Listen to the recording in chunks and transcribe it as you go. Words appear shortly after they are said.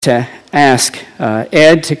To ask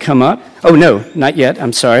Ed to come up. Oh, no, not yet.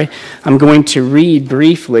 I'm sorry. I'm going to read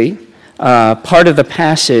briefly part of the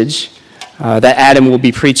passage that Adam will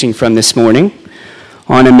be preaching from this morning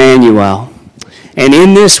on Immanuel. And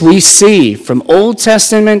in this we see from Old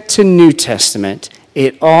Testament to New Testament,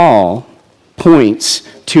 it all points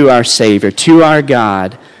to our Savior, to our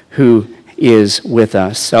God who is with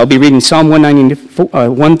us. So I'll be reading Psalm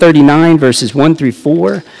 139, verses 1 through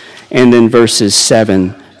 4, and then verses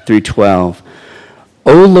 7 through 12.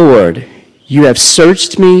 O Lord, you have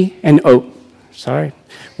searched me and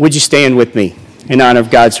would you stand with me in honor of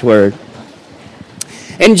God's word?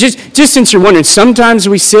 And just since you're wondering, sometimes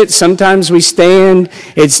we sit, sometimes we stand.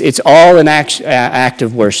 It's all an act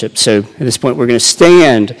of worship. So at this point, we're going to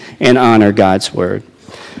stand and honor God's word.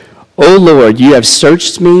 O Lord, you have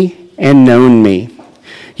searched me and known me.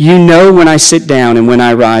 You know when I sit down and when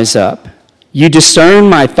I rise up. You discern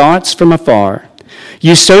my thoughts from afar.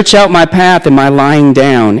 You search out my path and my lying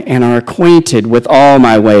down and are acquainted with all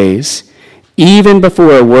my ways. Even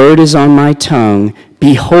before a word is on my tongue,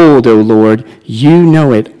 behold, O Lord, you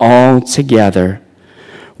know it all together.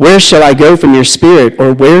 Where shall I go from your spirit,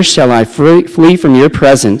 or where shall I flee from your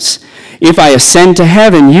presence? If I ascend to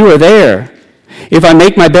heaven, you are there. If I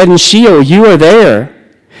make my bed in Sheol, you are there.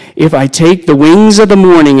 If I take the wings of the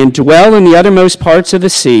morning and dwell in the uttermost parts of the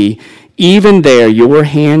sea, even there your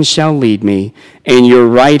hand shall lead me, and your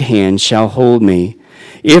right hand shall hold me.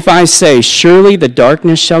 If I say, surely the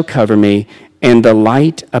darkness shall cover me, and the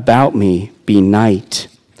light about me be night.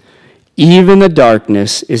 Even the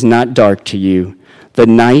darkness is not dark to you. The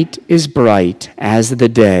night is bright as the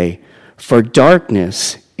day, for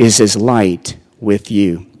darkness is as light with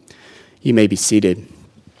you. You may be seated.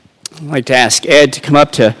 I'd like to ask Ed to come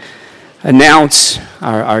up to announce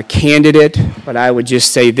our candidate, but I would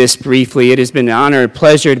just say this briefly. It has been an honor and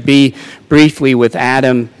pleasure to be briefly with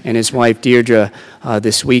Adam and his wife Deirdre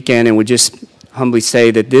this weekend, and would just humbly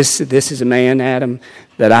say that this is a man, Adam,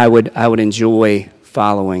 that I would enjoy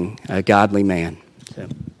following, a godly man. So,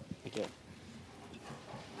 thank you.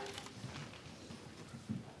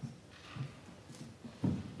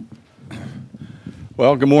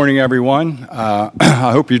 Well, good morning, everyone.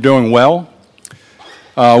 I hope you're doing well.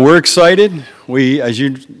 We're excited. As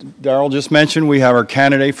Darrell just mentioned, we have our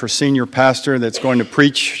candidate for senior pastor that's going to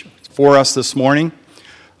preach for us this morning.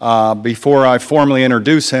 Before I formally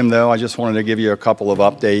introduce him, though, I just wanted to give you a couple of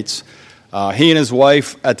updates. He and his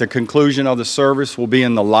wife, at the conclusion of the service, will be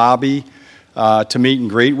in the lobby to meet and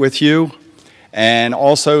greet with you. And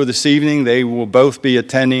also this evening, they will both be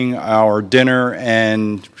attending our dinner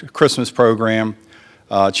and Christmas program,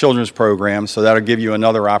 children's program. So that'll give you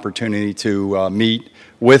another opportunity to meet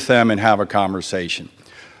with them and have a conversation.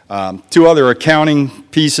 Two other accounting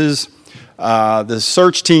pieces. The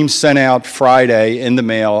search team sent out Friday in the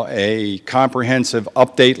mail a comprehensive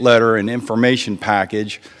update letter and information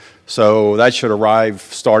package. So that should arrive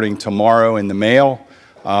starting tomorrow in the mail.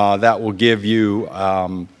 That will give you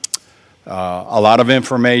a lot of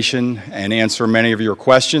information and answer many of your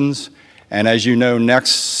questions. And as you know,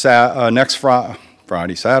 next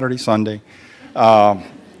Friday, Saturday, Sunday,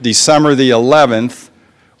 December the 11th,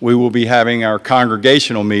 we will be having our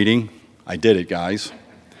congregational meeting. I did it, guys.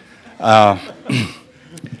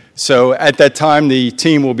 So at that time, the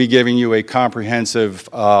team will be giving you a comprehensive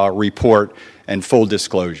report and full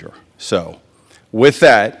disclosure. So with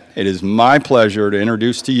that, it is my pleasure to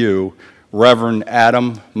introduce to you Reverend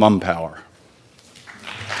Adam Mumpower.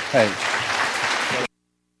 Hey,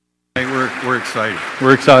 we're excited.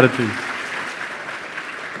 We're excited too.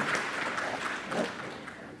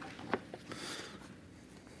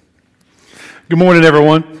 Good morning,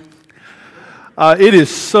 everyone. It is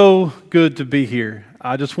so good to be here.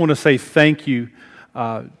 I just want to say thank you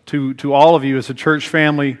to all of you as a church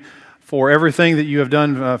family for everything that you have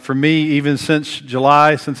done for me, even since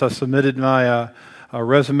July, since I submitted my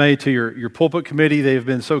resume to your pulpit committee. They have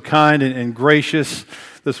been so kind and gracious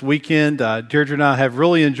this weekend. Deirdre and I have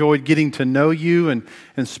really enjoyed getting to know you and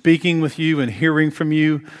speaking with you and hearing from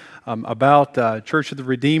you about Church of the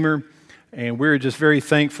Redeemer. And we're just very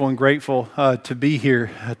thankful and grateful to be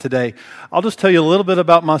here today. I'll just tell you a little bit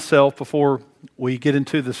about myself before we get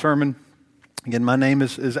into the sermon. Again, my name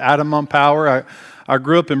is Adam Mumpower. I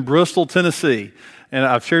grew up in Bristol, Tennessee. And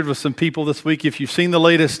I've shared with some people this week, if you've seen the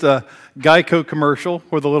latest Geico commercial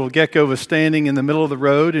where the little gecko is standing in the middle of the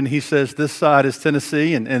road and he says, this side is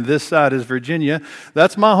Tennessee and this side is Virginia,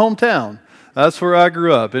 that's my hometown. That's where I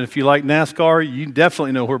grew up. And if you like NASCAR, you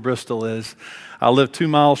definitely know where Bristol is. I live 2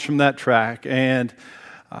 miles from that track and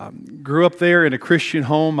grew up there in a Christian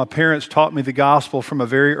home. My parents taught me the gospel from a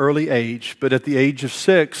very early age, but at the age of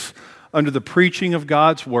 6, under the preaching of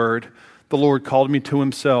God's Word, the Lord called me to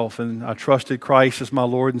Himself, and I trusted Christ as my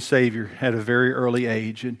Lord and Savior at a very early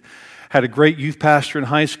age. And had a great youth pastor in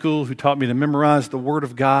high school who taught me to memorize the Word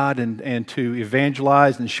of God and to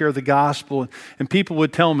evangelize and share the gospel. And people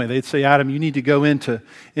would tell me, they'd say, Adam, you need to go into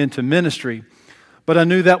ministry. But I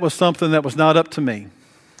knew that was something that was not up to me.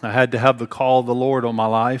 I had to have the call of the Lord on my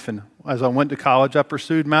life. And as I went to college, I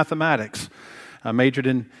pursued mathematics. I majored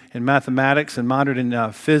in mathematics and minored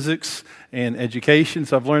in physics and education.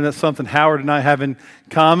 So I've learned that's something Howard and I have in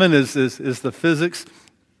common is the physics.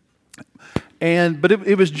 But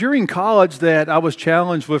it was during college that I was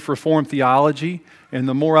challenged with Reformed theology, and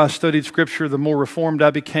the more I studied Scripture, the more Reformed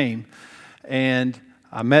I became. And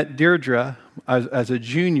I met Deirdre as a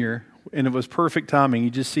junior, and it was perfect timing.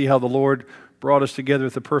 You just see how the Lord brought us together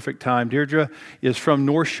at the perfect time. Deirdre is from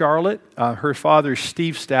North Charlotte. Her father is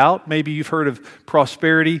Steve Stout. Maybe you've heard of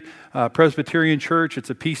Prosperity Presbyterian Church.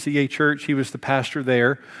 It's a PCA church. He was the pastor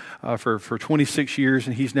there for 26 years,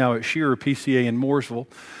 and he's now at Shearer PCA in Mooresville.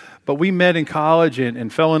 But we met in college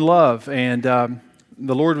and fell in love, and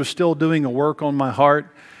the Lord was still doing a work on my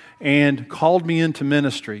heart and called me into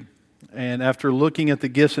ministry. And after looking at the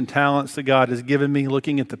gifts and talents that God has given me,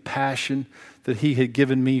 looking at the passion that He had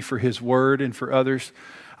given me for His Word and for others,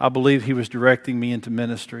 I believe He was directing me into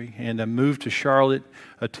ministry. And I moved to Charlotte,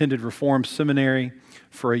 attended Reformed Seminary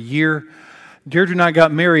for a year. Deirdre and I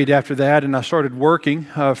got married after that, and I started working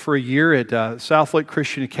for a year at Southlake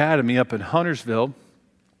Christian Academy up in Huntersville.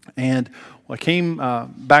 And I came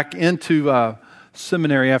back into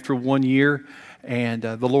seminary after 1 year, and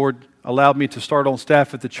the Lord allowed me to start on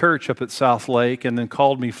staff at the church up at Southlake, and then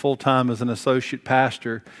called me full-time as an associate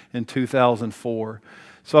pastor in 2004.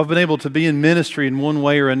 So I've been able to be in ministry in one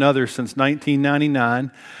way or another since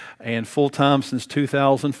 1999, and full-time since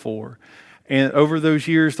 2004. And over those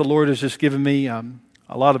years, the Lord has just given me a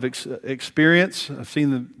lot of experience. I've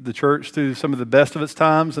seen the church through some of the best of its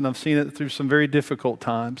times, and I've seen it through some very difficult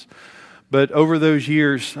times. But over those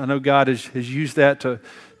years, I know God has used that to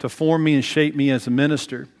form me and shape me as a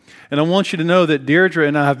minister. And I want you to know that Deirdre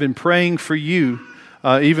and I have been praying for you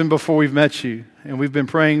even before we've met you. And we've been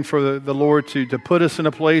praying for the Lord to put us in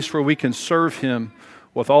a place where we can serve Him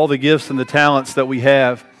with all the gifts and the talents that we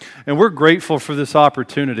have. And we're grateful for this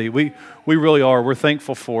opportunity. We really are. We're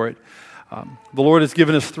thankful for it. The Lord has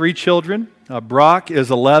given us 3 children. Brock is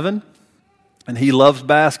 11, and he loves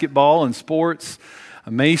basketball and sports.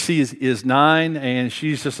 Macy is 9, and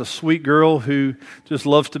she's just a sweet girl who just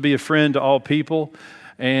loves to be a friend to all people.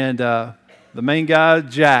 And the main guy,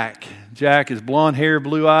 Jack is blonde hair,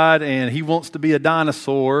 blue-eyed, and he wants to be a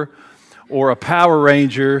dinosaur or a Power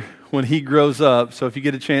Ranger when he grows up. So if you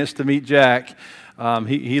get a chance to meet Jack,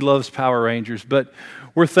 he loves Power Rangers. But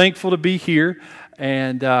we're thankful to be here,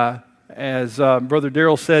 and as Brother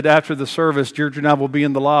Darrell said after the service, Deirdre and I will be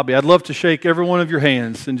in the lobby. I'd love to shake every one of your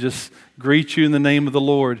hands and just greet you in the name of the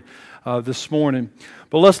Lord this morning.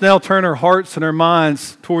 But let's now turn our hearts and our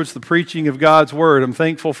minds towards the preaching of God's Word. I'm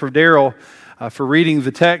thankful for Darrell for reading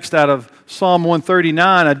the text out of Psalm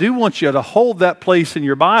 139. I do want you to hold that place in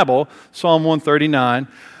your Bible, Psalm 139.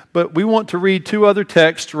 But we want to read 2 other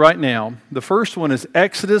texts right now. The first one is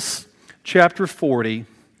Exodus chapter 40.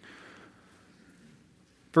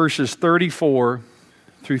 Verses 34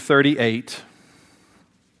 through 38.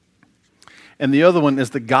 And the other one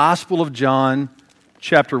is the Gospel of John,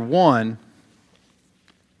 chapter 1,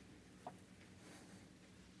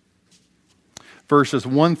 verses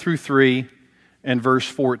 1 through 3 and verse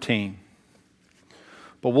 14.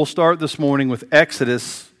 But we'll start this morning with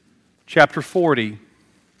Exodus chapter 40,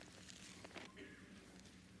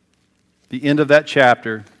 the end of that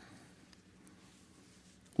chapter,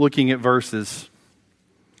 looking at verses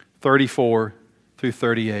 34 through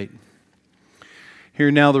 38.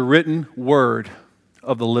 Hear now the written word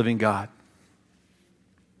of the living God.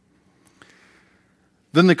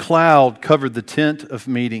 Then the cloud covered the tent of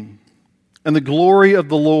meeting, and the glory of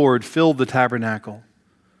the Lord filled the tabernacle.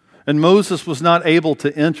 And Moses was not able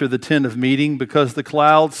to enter the tent of meeting because the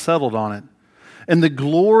cloud settled on it. And the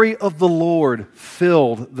glory of the Lord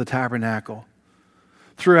filled the tabernacle.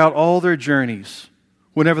 Throughout all their journeys,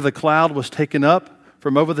 whenever the cloud was taken up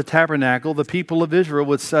from over the tabernacle, the people of Israel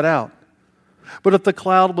would set out. But if the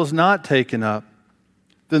cloud was not taken up,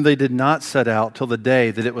 then they did not set out till the day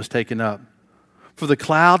that it was taken up. For the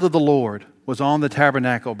cloud of the Lord was on the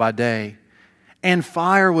tabernacle by day, and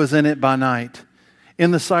fire was in it by night, in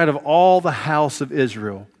the sight of all the house of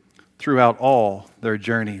Israel throughout all their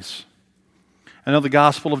journeys. And now the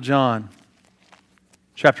Gospel of John,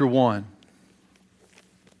 chapter 1,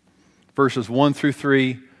 verses 1 through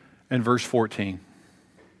 3 and verse 14.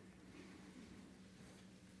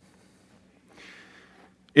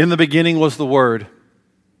 In the beginning was the Word,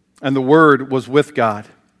 and the Word was with God,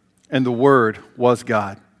 and the Word was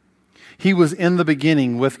God. He was in the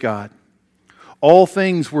beginning with God. All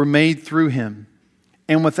things were made through Him,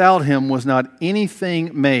 and without Him was not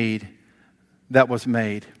anything made that was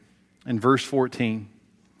made. In verse 14,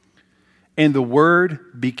 and the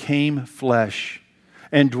Word became flesh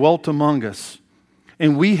and dwelt among us,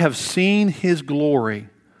 and we have seen His glory,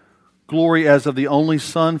 glory as of the only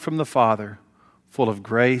Son from the Father, full of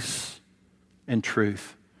grace and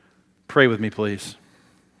truth. Pray with me, please.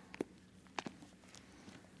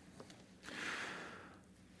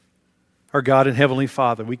 Our God and Heavenly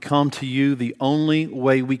Father, we come to You the only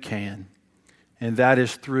way we can, and that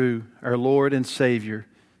is through our Lord and Savior,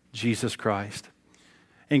 Jesus Christ.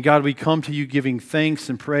 And God, we come to You giving thanks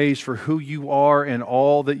and praise for who You are and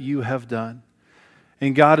all that You have done.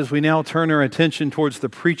 And God, as we now turn our attention towards the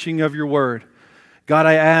preaching of Your Word, God,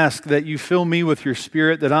 I ask that You fill me with Your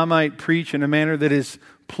Spirit, that I might preach in a manner that is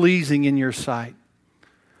pleasing in Your sight.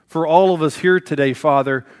 For all of us here today,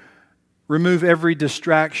 Father, remove every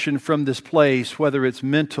distraction from this place, whether it's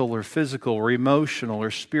mental or physical or emotional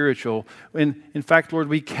or spiritual. And in fact, Lord,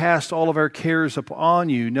 we cast all of our cares upon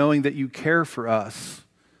You, knowing that You care for us.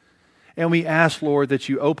 And we ask, Lord, that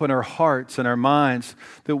You open our hearts and our minds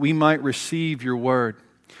that we might receive Your Word.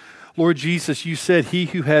 Lord Jesus, You said, he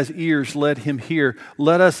who has ears, let him hear.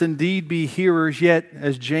 Let us indeed be hearers, yet,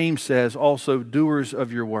 as James says, also doers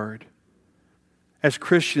of Your Word. As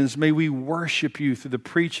Christians, may we worship You through the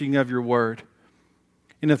preaching of Your Word.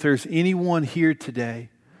 And if there's anyone here today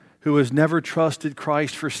who has never trusted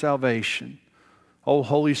Christ for salvation, oh,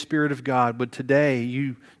 Holy Spirit of God, would today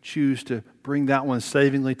You choose to bring that one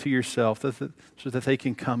savingly to Yourself so that they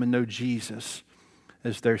can come and know Jesus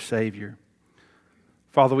as their Savior.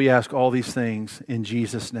 Father, we ask all these things in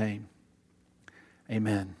Jesus' name.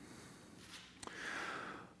 Amen.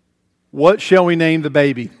 What shall we name the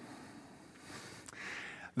baby?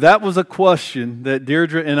 That was a question that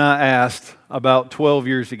Deirdre and I asked about 12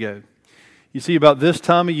 years ago. You see, about this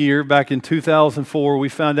time of year, back in 2004, we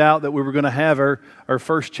found out that we were going to have our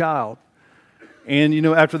first child. And,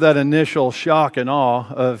 after that initial shock and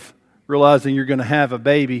awe of realizing you're going to have a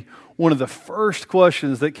baby, one of the first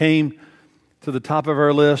questions that came to the top of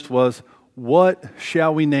our list was, what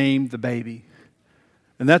shall we name the baby?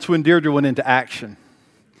 And that's when Deirdre went into action.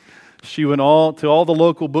 She went to all the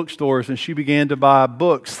local bookstores and she began to buy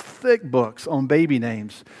books, thick books on baby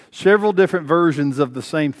names, several different versions of the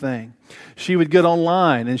same thing. She would get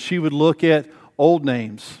online and she would look at old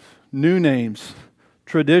names, new names,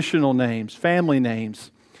 traditional names, family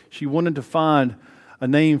names. She wanted to find a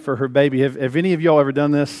name for her baby. Have any of y'all ever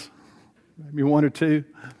done this? Maybe one or two?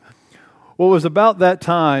 Well, it was about that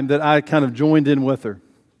time that I kind of joined in with her.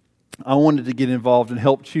 I wanted to get involved and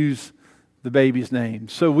help choose the baby's name.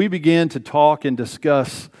 So we began to talk and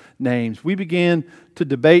discuss names. We began to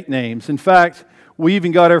debate names. In fact, we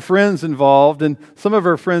even got our friends involved, and some of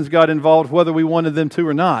our friends got involved whether we wanted them to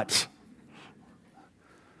or not.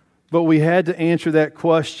 But we had to answer that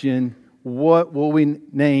question, what will we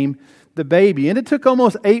name the baby? And it took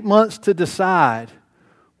almost 8 months to decide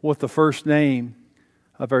what the first name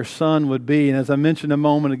of our son would be. And as I mentioned a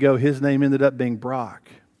moment ago, his name ended up being Brock.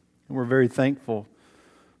 And we're very thankful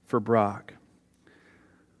for Brock.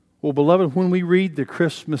 Well, beloved, when we read the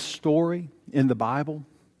Christmas story in the Bible,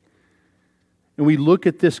 and we look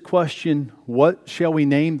at this question, what shall we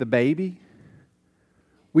name the baby?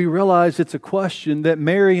 We realize it's a question that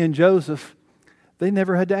Mary and Joseph, they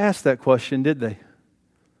never had to ask that question, did they?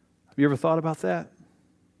 Have you ever thought about that?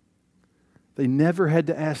 They never had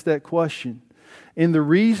to ask that question. And the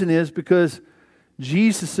reason is because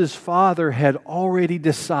Jesus' father had already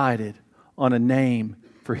decided on a name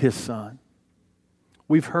for his son.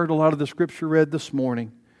 We've heard a lot of the scripture read this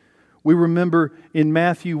morning. We remember in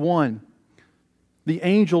Matthew 1, the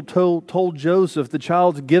angel told Joseph the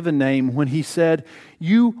child's given name when he said,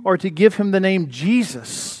 "You are to give him the name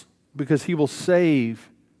Jesus because he will save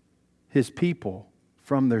his people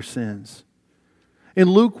from their sins." In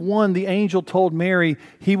Luke 1, the angel told Mary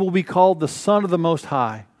he will be called the Son of the Most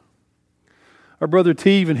High. Our brother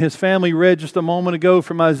Teve and his family read just a moment ago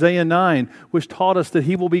from Isaiah 9, which taught us that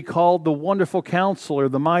he will be called the Wonderful Counselor,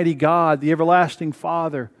 the Mighty God, the Everlasting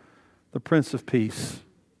Father, the Prince of Peace.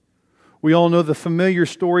 We all know the familiar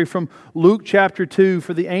story from Luke chapter 2,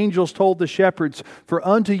 for the angels told the shepherds, "For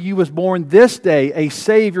unto you was born this day a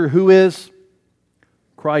Savior who is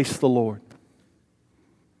Christ the Lord."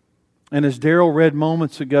 And as Daryl read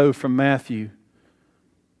moments ago from Matthew,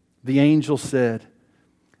 the angel said,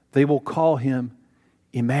 they will call him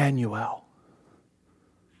Immanuel,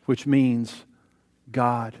 which means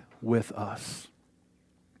God with us.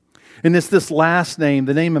 And it's this last name,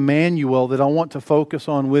 the name Immanuel, that I want to focus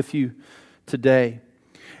on with you today.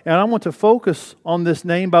 And I want to focus on this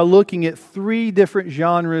name by looking at 3 different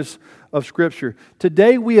genres of Scripture.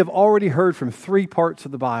 Today we have already heard from 3 parts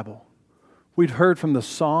of the Bible. We've heard from the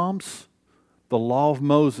Psalms, the Law of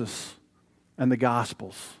Moses, and the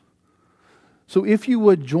Gospels. So if you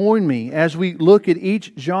would join me as we look at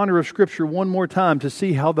each genre of Scripture one more time to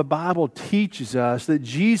see how the Bible teaches us that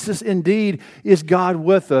Jesus indeed is God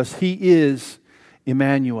with us. He is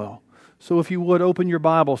Immanuel. So if you would open your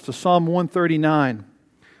Bibles to Psalm 139.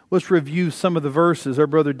 Let's review some of the verses our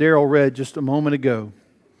brother Darrell read just a moment ago.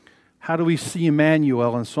 How do we see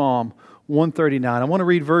Immanuel in Psalm 139? I want to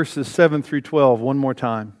read verses 7 through 12 one more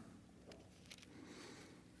time.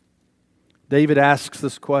 David asks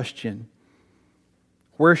this question: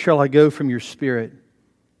 where shall I go from your spirit?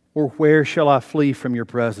 Or where shall I flee from your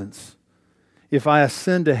presence? If I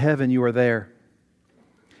ascend to heaven, you are there.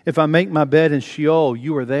 If I make my bed in Sheol,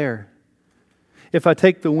 you are there. If I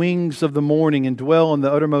take the wings of the morning and dwell in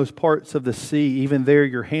the uttermost parts of the sea, even there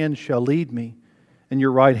your hand shall lead me, and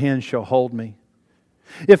your right hand shall hold me.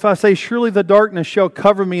 If I say, surely the darkness shall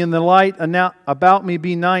cover me, and the light about me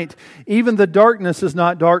be night, even the darkness is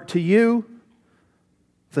not dark to you.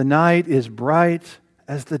 The night is bright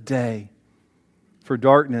as the day, for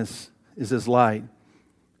darkness is as light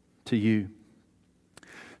to you.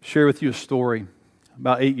 Share with you a story.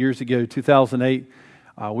 About 8 years ago, 2008,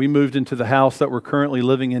 we moved into the house that we're currently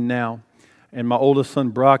living in now. And my oldest son,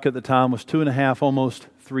 Brock, at the time was 2.5, almost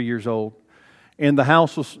 3 years old. And the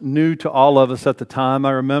house was new to all of us at the time.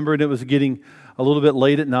 I remember, and it was getting a little bit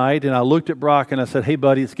late at night. And I looked at Brock and I said, hey,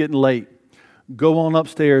 buddy, it's getting late. Go on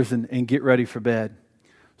upstairs and get ready for bed.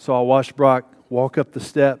 So I watched Brock walk up the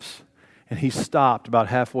steps, and he stopped about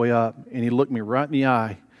halfway up, and he looked me right in the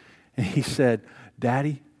eye, and he said,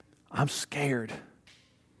 Daddy, I'm scared.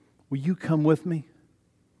 Will you come with me?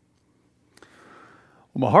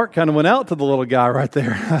 Well, my heart kind of went out to the little guy right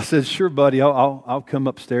there. I said, sure, buddy, I'll come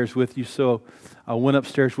upstairs with you. So I went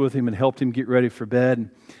upstairs with him and helped him get ready for bed,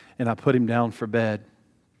 and I put him down for bed.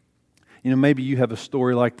 You know, maybe you have a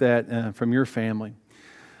story like that from your family.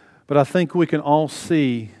 But I think we can all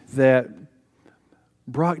see that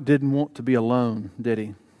Brock didn't want to be alone, did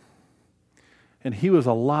he? And he was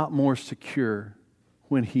a lot more secure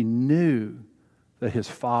when he knew that his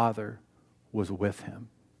father was with him.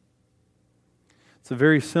 It's a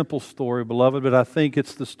very simple story, beloved, but I think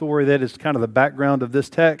it's the story that is kind of the background of this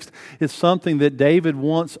text. It's something that David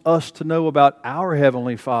wants us to know about our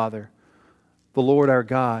Heavenly Father, the Lord our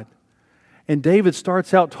God. And David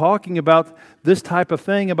starts out talking about this type of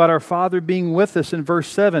thing, about our Father being with us in verse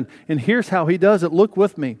 7. And here's how he does it. Look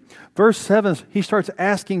with me. Verse 7, he starts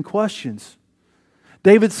asking questions.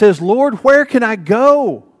 David says, Lord, where can I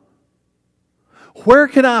go? Where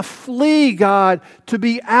can I flee, God, to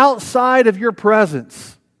be outside of your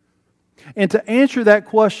presence? And to answer that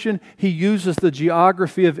question, he uses the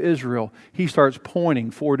geography of Israel. He starts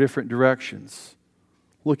pointing 4 different directions.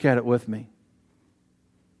 Look at it with me.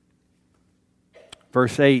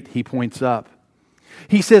 Verse 8, he points up.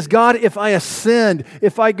 He says, God, if I ascend,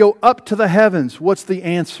 if I go up to the heavens, what's the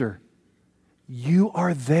answer? You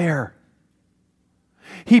are there.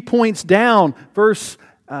 He points down, verse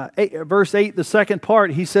 8, the second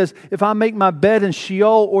part, he says, if I make my bed in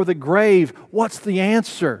Sheol or the grave, what's the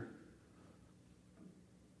answer?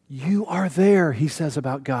 You are there, he says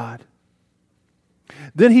about God.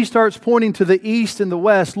 Then he starts pointing to the east and the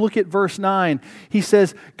west. Look at verse 9. He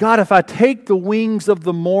says, God, if I take the wings of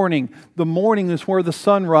the morning is where the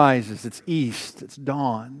sun rises. It's east, it's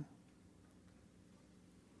dawn.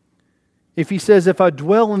 If he says, if I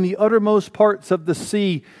dwell in the uttermost parts of the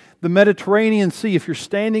sea, the Mediterranean Sea, if you're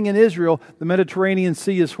standing in Israel, the Mediterranean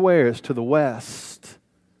Sea is where? It's to the west.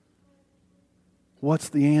 What's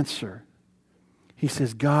the answer? He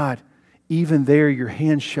says, God, even there your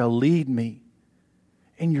hand shall lead me,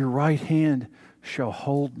 and your right hand shall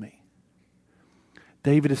hold me.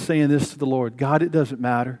 David is saying this to the Lord. God, it doesn't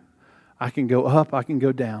matter. I can go up, I can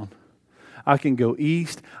go down. I can go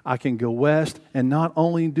east, I can go west. And not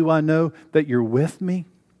only do I know that you're with me,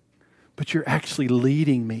 but you're actually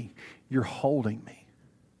leading me. You're holding me.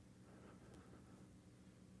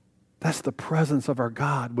 That's the presence of our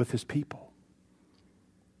God with His people.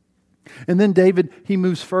 And then David, he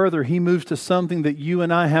moves further. He moves to something that you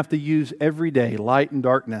and I have to use every day, light and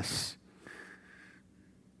darkness.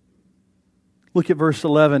 Look at verse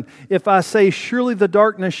 11. If I say, surely the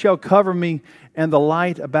darkness shall cover me, and the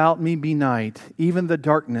light about me be night, even the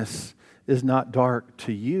darkness is not dark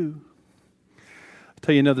to you. I'll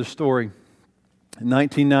tell you another story. In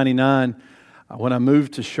 1999, When I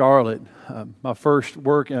moved to Charlotte, my first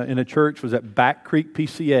work in a church was at Back Creek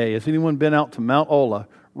PCA. Has anyone been out to Mount Ola,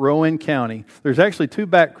 Rowan County? There's actually two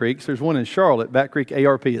Back Creeks. There's one in Charlotte, Back Creek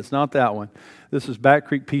ARP. It's not that one. This is Back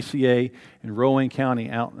Creek PCA in Rowan County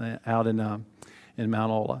out in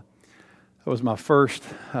Mount Ola. That was my first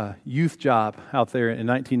youth job out there in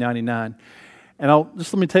 1999. And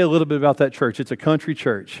let me tell you a little bit about that church. It's a country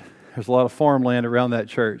church. There's a lot of farmland around that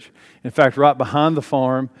church. In fact, right behind the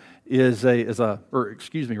farm right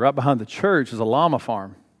behind the church is a llama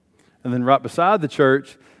farm. And then right beside the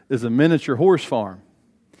church is a miniature horse farm.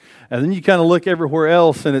 And then you kind of look everywhere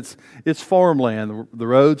else and it's farmland. The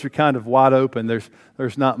roads are kind of wide open.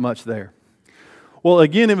 There's not much there. Well,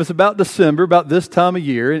 again, it was about December, about this time of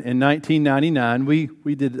year in 1999.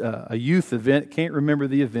 We did a youth event. Can't remember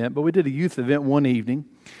the event, but we did a youth event one evening.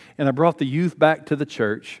 And I brought the youth back to the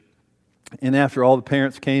church. And after all the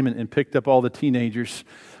parents came and picked up all the teenagers,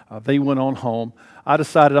 they went on home. I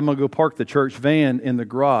decided I'm going to go park the church van in the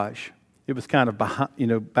garage. It was kind of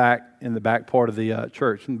behind, back in the back part of the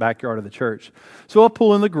church, in the backyard of the church. So I'll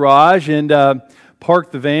pull in the garage and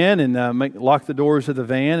park the van and lock the doors of the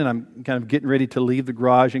van. And I'm kind of getting ready to leave the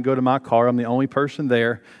garage and go to my car. I'm the only person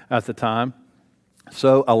there at the time.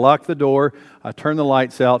 So I lock the door, I turn the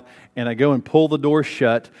lights out, and I go and pull the door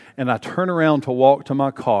shut. And I turn around to walk to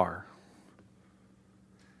my car.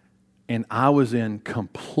 And I was in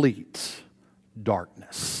complete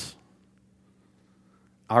darkness.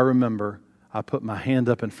 I remember I put my hand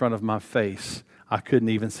up in front of my face. I couldn't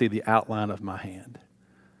even see the outline of my hand.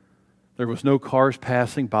 There was no cars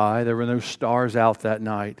passing by. There were no stars out that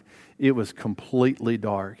night. It was completely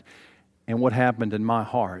dark. And what happened in my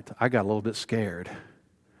heart? I got a little bit scared.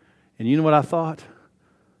 And you know what I thought?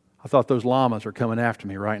 I thought those llamas are coming after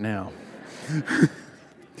me right now.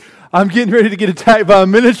 I'm getting ready to get attacked by a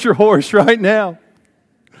miniature horse right now.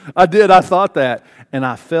 I thought that. And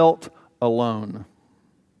I felt alone.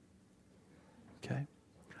 Okay?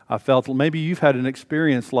 I felt, maybe you've had an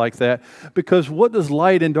experience like that. Because what does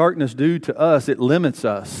light and darkness do to us? It limits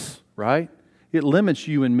us, right? It limits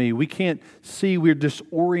you and me. We can't see. We're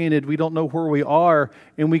disoriented. We don't know where we are,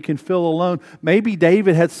 and we can feel alone. Maybe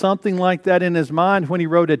David had something like that in his mind when he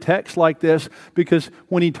wrote a text like this, because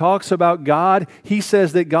when he talks about God, he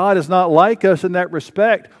says that God is not like us in that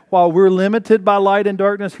respect. While we're limited by light and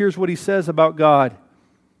darkness, here's what he says about God.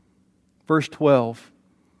 Verse 12,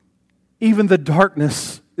 even the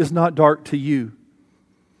darkness is not dark to you.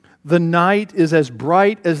 The night is as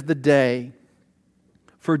bright as the day.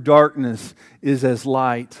 For darkness is as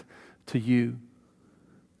light to you.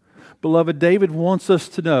 Beloved, David wants us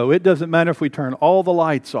to know, it doesn't matter if we turn all the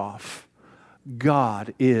lights off,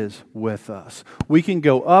 God is with us. We can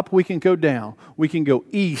go up, we can go down, we can go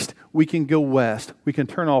east, we can go west. We can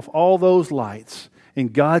turn off all those lights.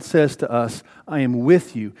 And God says to us, I am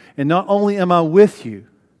with you. And not only am I with you,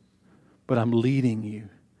 but I'm leading you.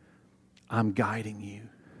 I'm guiding you.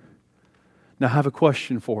 Now I have a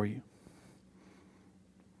question for you.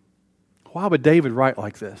 Why would David write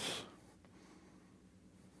like this?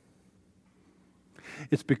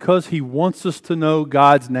 It's because he wants us to know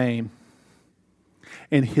God's name.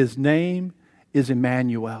 And His name is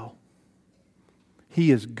Immanuel. He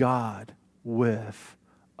is God with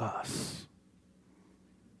us.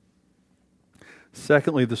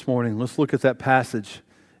 Secondly, this morning, let's look at that passage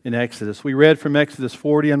in Exodus. We read from Exodus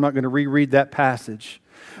 40. I'm not going to reread that passage.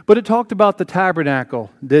 But it talked about the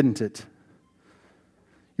tabernacle, didn't it?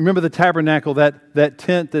 You remember the tabernacle, that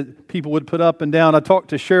tent that people would put up and down. I talked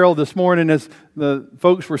to Cheryl this morning as the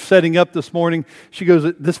folks were setting up this morning. She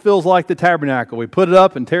goes, this feels like the tabernacle. We put it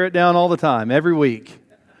up and tear it down all the time, every week.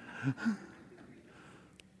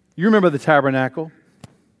 You remember the tabernacle?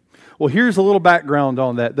 Well, here's a little background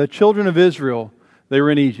on that. The children of Israel, they were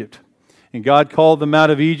in Egypt. And God called them out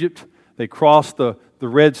of Egypt. They crossed the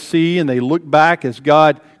Red Sea, and they looked back as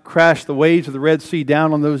God crashed the waves of the Red Sea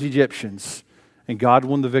down on those Egyptians. And God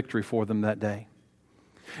won the victory for them that day.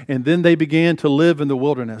 And then they began to live in the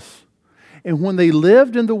wilderness. And when they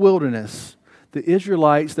lived in the wilderness, the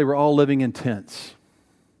Israelites, they were all living in tents.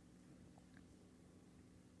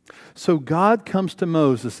 So God comes to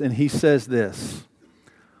Moses and He says this,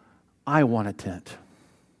 I want a tent.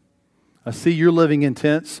 I see you're living in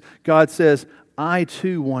tents. God says, I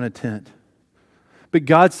too want a tent. But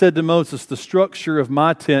God said to Moses, the structure of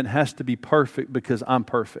my tent has to be perfect because I'm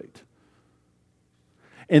perfect.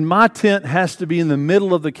 And my tent has to be in the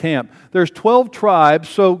middle of the camp. There's 12 tribes,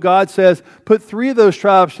 so God says, put 3 of those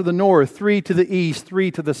tribes to the north, 3 to the east,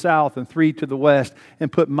 3 to the south, and 3 to the west, and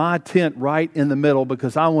put my tent right in the middle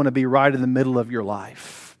because I want to be right in the middle of your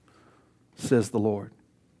life, says the Lord.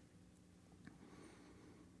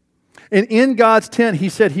 And in God's tent, He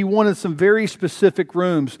said He wanted some very specific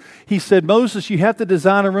rooms. He said, Moses, you have to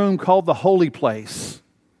design a room called the holy place.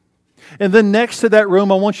 And then next to that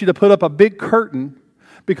room, I want you to put up a big curtain,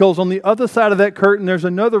 because on the other side of that curtain, there's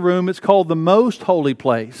another room. It's called the most holy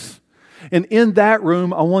place. And in that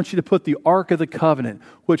room, I want you to put the Ark of the Covenant,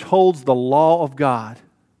 which holds the law of God.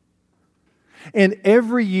 And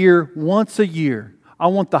every year, once a year, I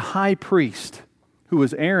want the high priest, who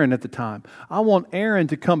was Aaron at the time, I want Aaron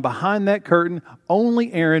to come behind that curtain,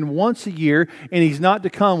 only Aaron, once a year, and he's not to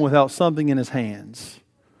come without something in his hands.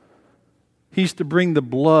 He's to bring the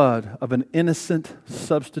blood of an innocent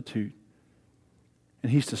substitute,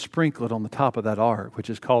 and he's to sprinkle it on the top of that ark, which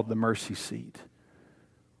is called the mercy seat.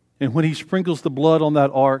 And when he sprinkles the blood on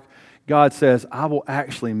that ark, God says, I will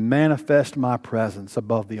actually manifest my presence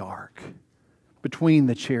above the ark, between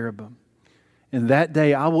the cherubim. And that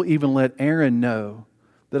day I will even let Aaron know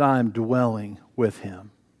that I am dwelling with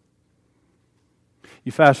him.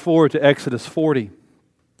 You fast forward to Exodus 40,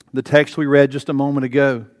 the text we read just a moment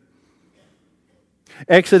ago.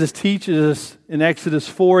 Exodus teaches us in Exodus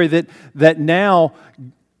 40 that now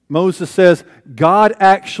Moses says God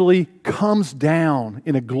actually comes down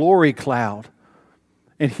in a glory cloud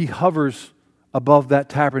and He hovers above that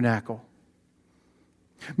tabernacle.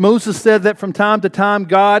 Moses said that from time to time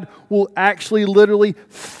God will actually literally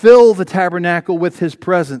fill the tabernacle with His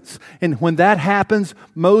presence. And when that happens,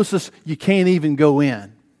 Moses, you can't even go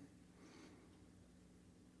in.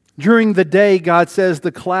 During the day, God says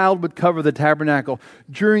the cloud would cover the tabernacle.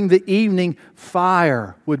 During the evening,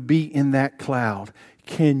 fire would be in that cloud.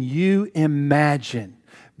 Can you imagine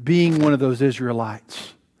being one of those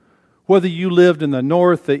Israelites? Whether you lived in the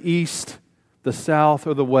north, the east, the south,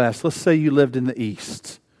 or the west. Let's say you lived in the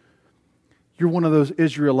east. You're one of those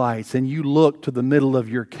Israelites and you look to the middle of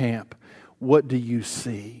your camp. What do you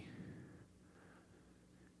see?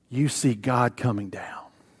 You see God coming down.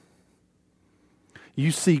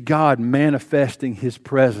 You see God manifesting His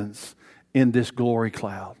presence in this glory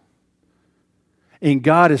cloud. And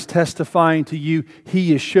God is testifying to you.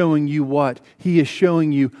 He is showing you what? He is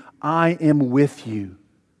showing you, I am with you.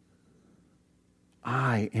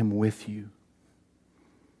 I am with you.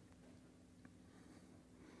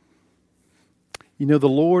 You know, the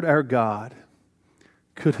Lord our God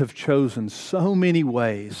could have chosen so many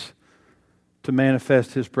ways to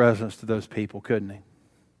manifest His presence to those people, couldn't He?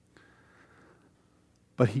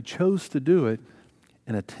 But He chose to do it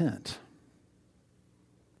in a tent.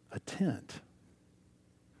 A tent.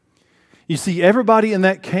 You see, everybody in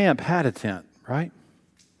that camp had a tent, right?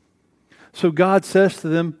 So God says to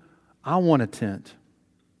them, I want a tent.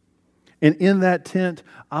 And in that tent,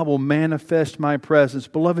 I will manifest my presence.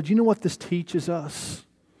 Beloved, you know what this teaches us?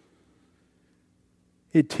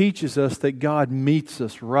 It teaches us that God meets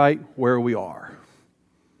us right where we are.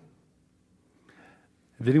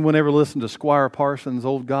 Have anyone ever listened to Squire Parsons,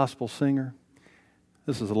 old gospel singer?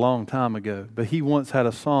 This is a long time ago, but he once had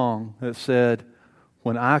a song that said,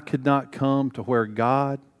 when I could not come to where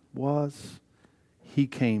God was, He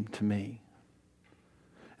came to me.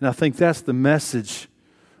 And I think that's the message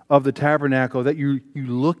of the tabernacle, that you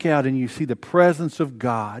look out and you see the presence of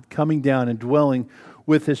God coming down and dwelling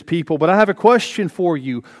with His people. But I have a question for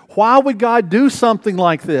you. Why would God do something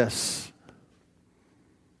like this?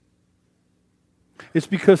 It's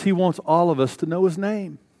because He wants all of us to know His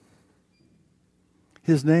name.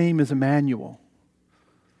 His name is Immanuel.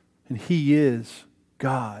 And He is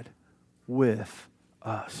God with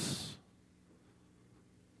us.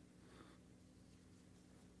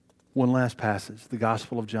 One last passage, the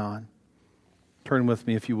Gospel of John. Turn with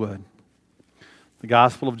me if you would. The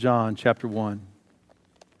Gospel of John, chapter 1.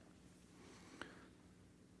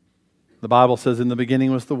 The Bible says, in the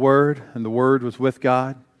beginning was the Word, and the Word was with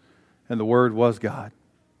God, and the Word was God.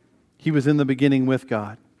 He was in the beginning with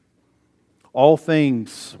God. All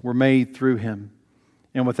things were made through Him,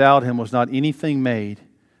 and without Him was not anything made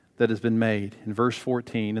that has been made. In verse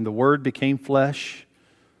 14, and the Word became flesh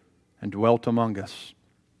and dwelt among us.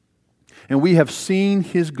 And we have seen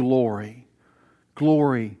His glory,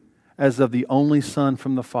 glory as of the only Son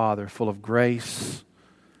from the Father, full of grace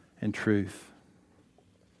and truth.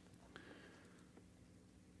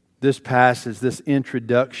 This passage, this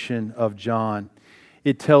introduction of John,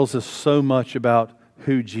 it tells us so much about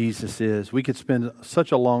who Jesus is. We could spend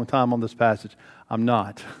such a long time on this passage. I'm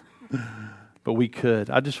not, but we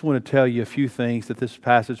could. I just want to tell you a few things that this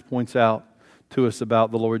passage points out to us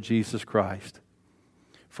about the Lord Jesus Christ.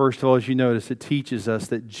 First of all, as you notice, it teaches us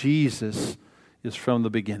that Jesus is from the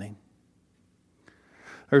beginning.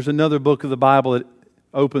 There's another book of the Bible that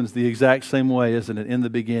opens the exact same way, isn't it? In the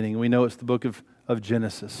beginning. We know it's the book of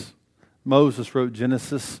Genesis. Moses wrote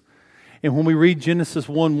Genesis, And when we read Genesis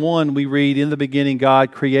 1:1, we read, in the beginning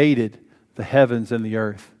God created the heavens and the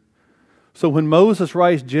earth. So when Moses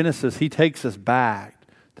writes Genesis, he takes us back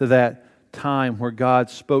to that time where God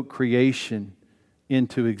spoke creation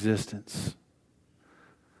into existence.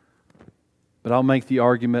 But I'll make the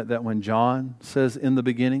argument that when John says in the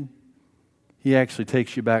beginning, he actually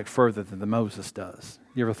takes you back further than Moses does.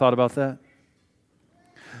 You ever thought about that?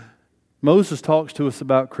 Moses talks to us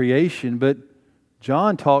about creation, but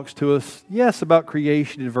John talks to us, yes, about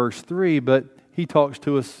creation in verse 3, but he talks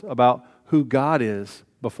to us about who God is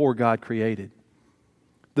before God created.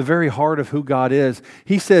 The very heart of who God is.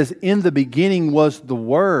 He says, in the beginning was the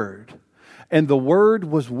Word, and the Word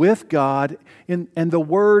was with God, and the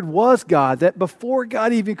Word was God. That before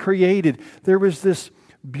God even created, there was this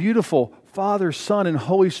beautiful Father, Son, and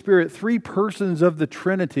Holy Spirit, three persons of the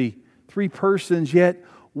Trinity, three persons yet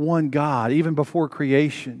one God, even before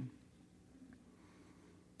creation.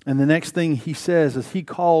 And the next thing he says is he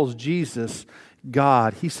calls Jesus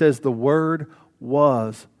God. He says the Word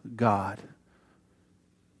was God.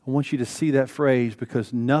 I want you to see that phrase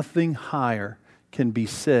because nothing higher can be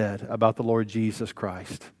said about the Lord Jesus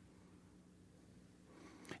Christ.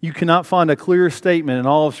 You cannot find a clearer statement in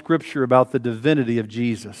all of Scripture about the divinity of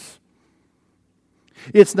Jesus.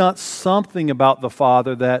 It's not something about the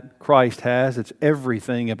Father that Christ has. It's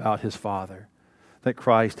everything about His Father that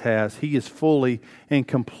Christ has. He is fully and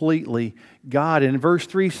completely God. And verse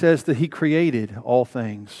 3 says that He created all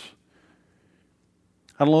things.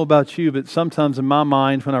 I don't know about you, but sometimes in my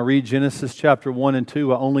mind when I read Genesis chapter 1 and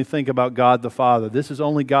 2, I only think about God the Father. This is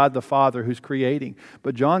only God the Father who's creating.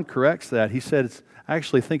 But John corrects that. He said,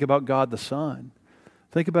 actually think about God the Son.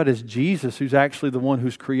 Think about it as Jesus who's actually the one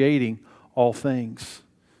who's creating all things.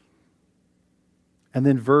 And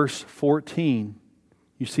then verse 14,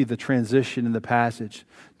 you see the transition in the passage.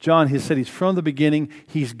 John has said He's from the beginning,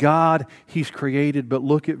 He's God, He's created, but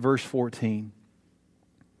look at verse 14.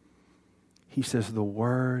 He says, the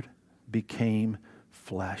Word became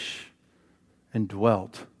flesh and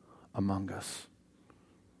dwelt among us.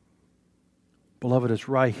 Beloved, it's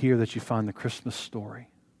right here that you find the Christmas story.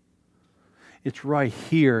 It's right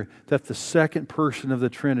here that the second person of the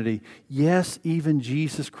Trinity, yes, even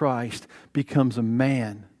Jesus Christ, becomes a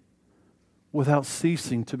man without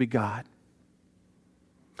ceasing to be God.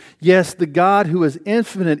 Yes, the God who is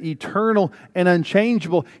infinite, eternal, and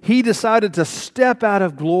unchangeable, He decided to step out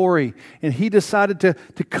of glory and He decided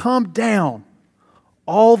to come down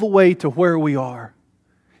all the way to where we are.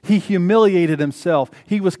 He humiliated Himself.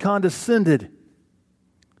 He was condescended.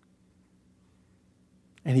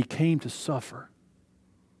 And He came to suffer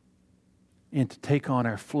and to take on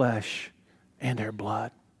our flesh and our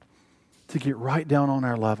blood, to get right down on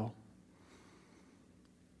our level.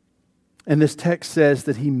 And this text says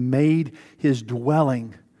that He made His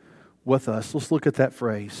dwelling with us. Let's look at that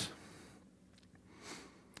phrase.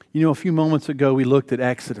 You know, a few moments ago we looked at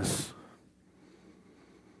Exodus.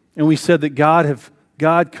 And we said that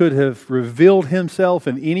God could have revealed Himself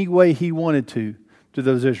in any way He wanted to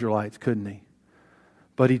those Israelites, couldn't He?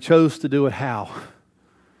 But He chose to do it how?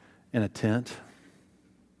 In a tent.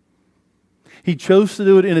 He chose to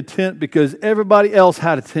do it in a tent because everybody else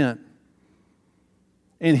had a tent.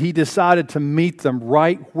 And He decided to meet them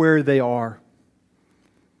right where they are.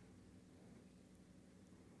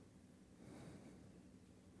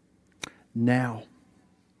 Now,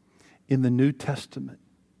 in the New Testament,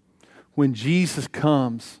 when Jesus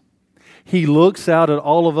comes, He looks out at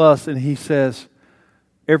all of us and He says,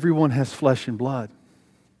 everyone has flesh and blood.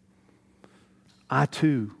 I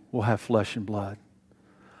too will have flesh and blood.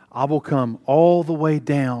 I will come all the way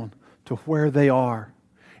down to where they are.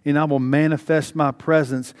 And I will manifest my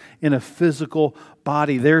presence in a physical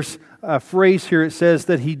body. There's a phrase here, it says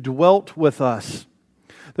that He dwelt with us.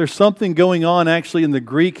 There's something going on actually in the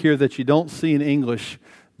Greek here that you don't see in English.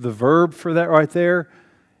 The verb for that right there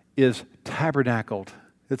is tabernacled.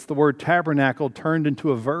 It's the word tabernacle turned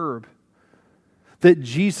into a verb. That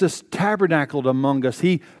Jesus tabernacled among us.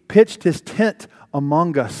 He pitched His tent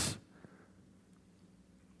among us.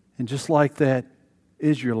 And just like that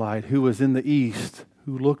Israelite who was in the east,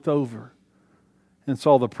 who looked over and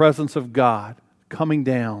saw the presence of God coming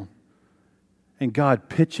down and God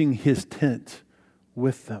pitching His tent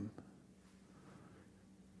with them.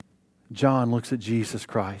 John looks at Jesus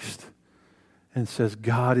Christ and says,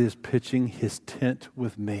 God is pitching His tent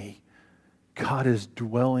with me. God is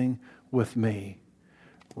dwelling with me.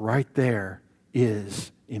 Right there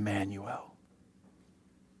is Immanuel.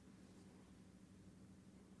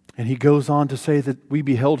 And he goes on to say that we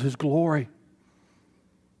beheld His glory.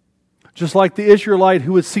 Just like the Israelite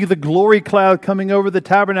who would see the glory cloud coming over the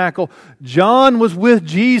tabernacle, John was with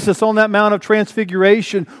Jesus on that Mount of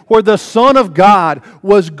Transfiguration where the Son of God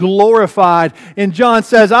was glorified. And John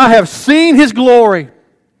says, I have seen His glory,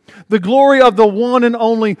 the glory of the one and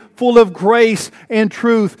only, full of grace and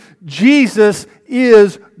truth. Jesus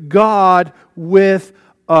is God with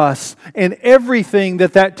us. And everything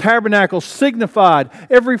that tabernacle signified,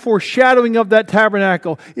 every foreshadowing of that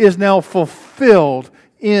tabernacle is now fulfilled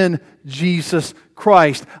in Jesus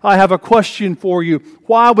Christ. I have a question for you.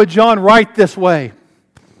 Why would John write this way?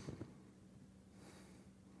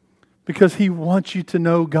 Because he wants you to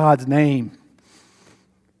know God's name.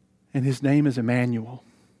 And His name is Immanuel.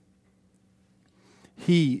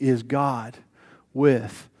 He is God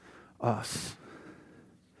with us.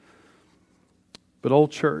 But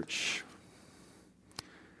old church,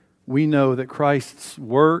 we know that Christ's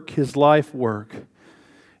work, His life work,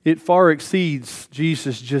 it far exceeds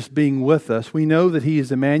Jesus just being with us. We know that He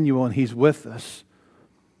is Immanuel and He's with us.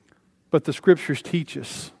 But the Scriptures teach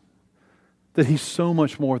us that He's so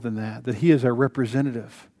much more than that He is our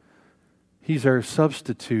representative. He's our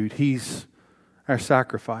substitute. He's our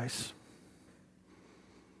sacrifice.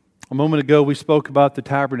 A moment ago, we spoke about the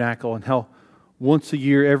tabernacle and how once a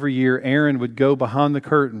year, every year, Aaron would go behind the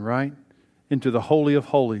curtain, right, into the Holy of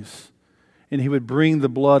Holies. And he would bring the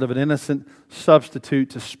blood of an innocent substitute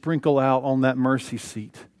to sprinkle out on that mercy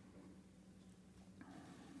seat.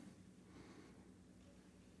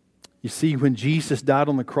 You see, when Jesus died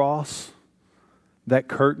on the cross, that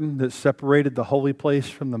curtain that separated the holy place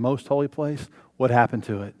from the most holy place, what happened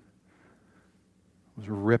to it? It was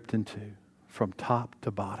ripped in two from top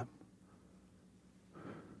to bottom.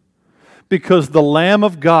 Because the Lamb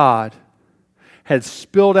of God had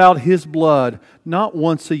spilled out His blood, not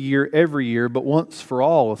once a year, every year, but once for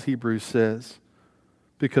all, as Hebrews says.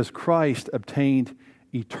 Because Christ obtained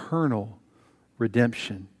eternal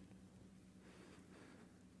redemption.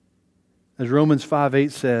 As Romans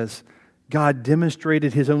 5:8 says, God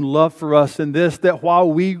demonstrated His own love for us in this, that while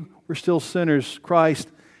we were still sinners, Christ,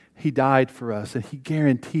 He died for us, and He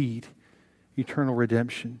guaranteed eternal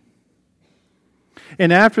redemption.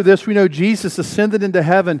 And after this, we know Jesus ascended into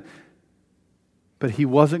heaven, but He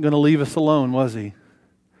wasn't going to leave us alone, was He?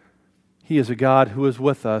 He is a God who is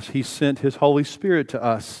with us. He sent His Holy Spirit to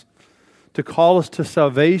us to call us to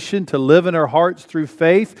salvation, to live in our hearts through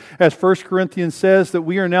faith. As 1 Corinthians says, that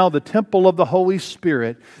we are now the temple of the Holy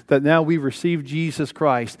Spirit, that now we've received Jesus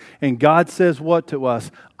Christ. And God says what to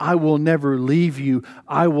us? I will never leave you.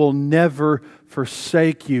 I will never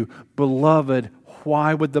forsake you. Beloved,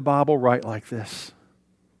 why would the Bible write like this?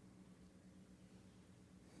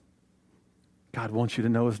 God wants you to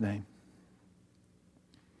know His name.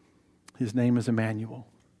 His name is Immanuel.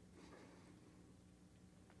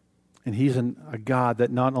 And He's a God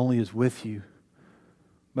that not only is with you,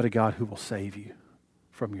 but a God who will save you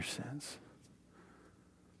from your sins.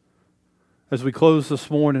 As we close this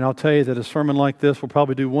morning, I'll tell you that a sermon like this will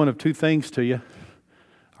probably do one of two things to you.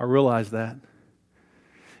 I realize that.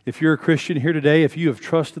 If you're a Christian here today, if you have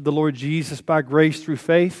trusted the Lord Jesus by grace through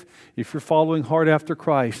faith, if you're following hard after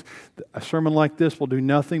Christ, a sermon like this will do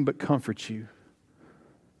nothing but comfort you.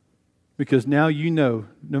 Because now you know,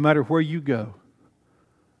 no matter where you go,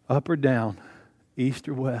 up or down, east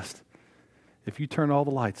or west, if you turn all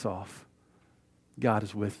the lights off, God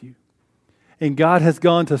is with you. And God has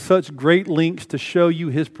gone to such great lengths to show you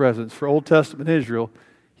His presence. For Old Testament Israel,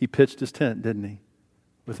 He pitched His tent, didn't He,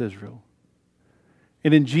 with Israel.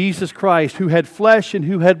 And in Jesus Christ, who had flesh and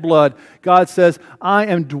who had blood, God says, I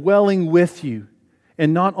am dwelling with you.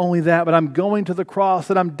 And not only that, but I'm going to the cross,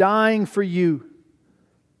 that I'm dying for you,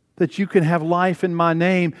 that you can have life in my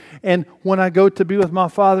name. And when I go to be with my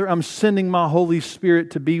Father, I'm sending my Holy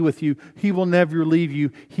Spirit to be with you. He will never leave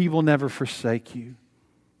you. He will never forsake you.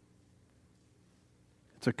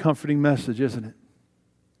 It's a comforting message, isn't it?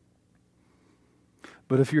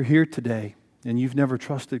 But if you're here today and you've never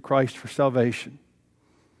trusted Christ for salvation,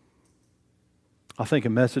 I think a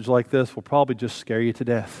message like this will probably just scare you to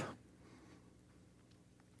death.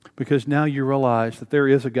 Because now you realize that there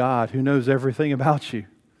is a God who knows everything about you.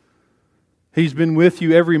 He's been with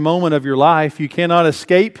you every moment of your life. You cannot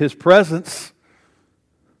escape His presence.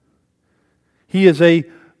 He is a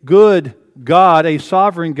good God, a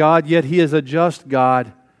sovereign God, yet He is a just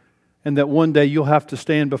God, and that one day you'll have to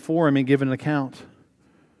stand before Him and give an account.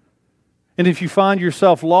 And if you find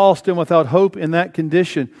yourself lost and without hope in that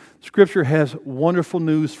condition, Scripture has wonderful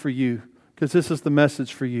news for you, because this is the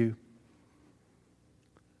message for you.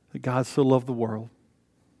 That God so loved the world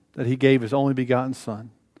that He gave His only begotten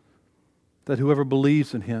Son, that whoever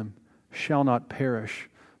believes in Him shall not perish,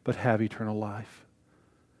 but have eternal life.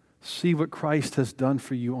 See what Christ has done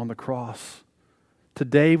for you on the cross.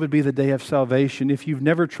 Today would be the day of salvation. If you've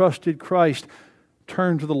never trusted Christ,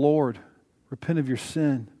 turn to the Lord. Repent of your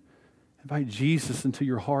sin. Invite Jesus into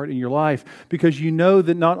your heart and your life, because you know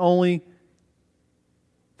that not only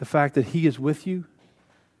the fact that He is with you,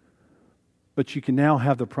 but you can now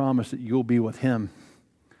have the promise that you'll be with Him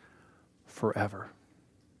forever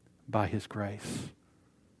by His grace.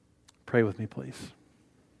 Pray with me, please.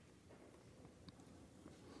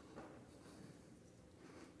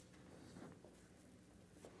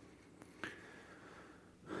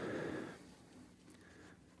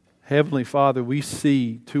 Heavenly Father, we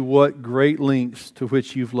see to what great lengths to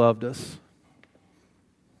which You've loved us.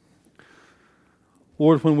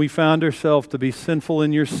 Lord, when we found ourselves to be sinful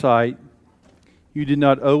in Your sight, You did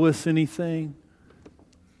not owe us anything.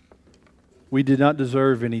 We did not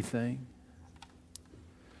deserve anything.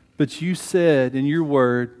 But You said in Your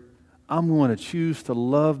word, I'm going to choose to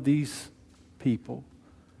love these people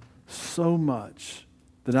so much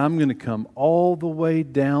that I'm going to come all the way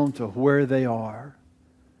down to where they are.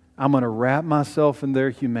 I'm going to wrap myself in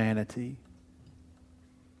their humanity.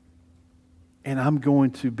 And I'm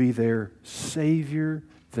going to be their Savior,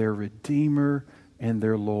 their Redeemer, and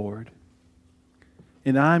their Lord.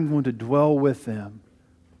 And I'm going to dwell with them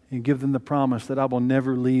and give them the promise that I will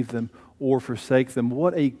never leave them or forsake them.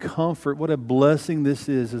 What a comfort, what a blessing this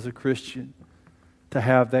is as a Christian to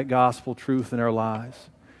have that gospel truth in our lives.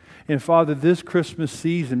 And Father, this Christmas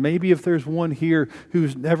season, maybe if there's one here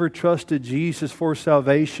who's never trusted Jesus for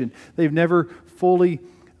salvation, they've never fully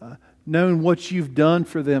known what You've done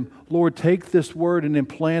for them, Lord, take this word and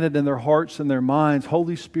implant it in their hearts and their minds.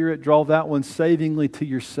 Holy Spirit, draw that one savingly to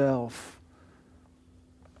Yourself,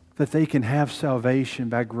 that they can have salvation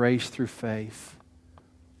by grace through faith.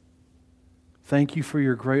 Thank You for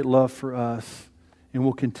Your great love for us, and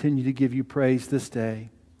we'll continue to give You praise this day.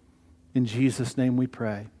 In Jesus' name we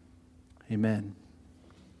pray. Amen.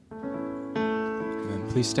 Amen.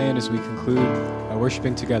 Please stand as we conclude by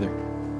worshiping together.